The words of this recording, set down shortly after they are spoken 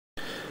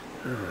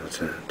It's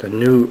the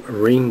new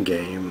ring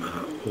game,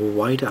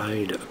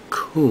 White-Eyed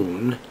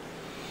Coon.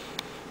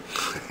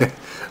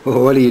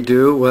 Well, what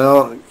do?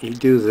 Well, you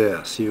do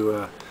this.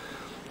 You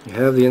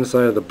have the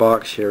inside of the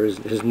box here.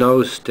 His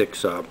nose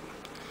sticks up.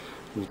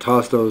 You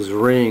toss those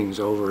rings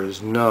over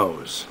his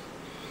nose.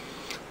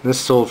 This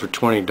sold for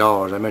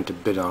 $20. I meant to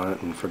bid on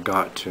it and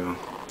forgot to.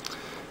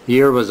 The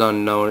year was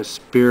unknown. It's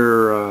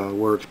Spear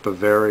Works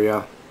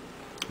Bavaria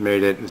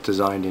made it. It's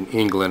designed in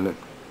England.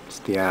 It's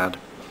the ad.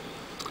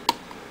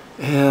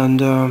 And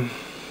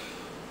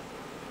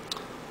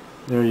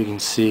there you can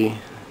see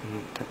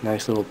that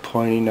nice little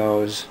pointy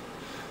nose,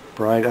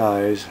 bright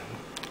eyes.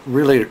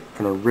 Really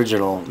an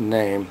original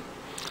name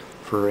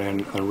for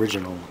an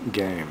original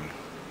game.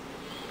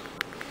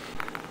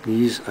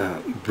 These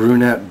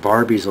brunette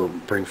Barbies will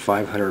bring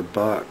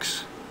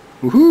 $500.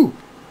 Woohoo!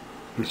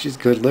 She's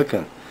good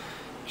looking.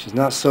 She's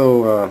not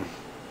so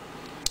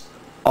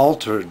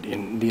altered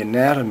in the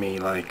anatomy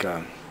like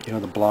you know,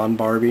 the blonde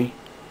Barbie.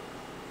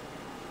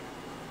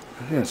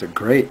 I think that's a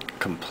great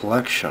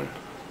complexion.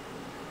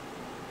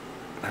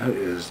 That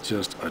is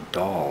just a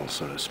doll,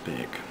 so to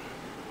speak.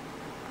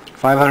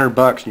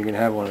 $500 and you can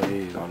have one of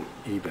these on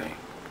eBay.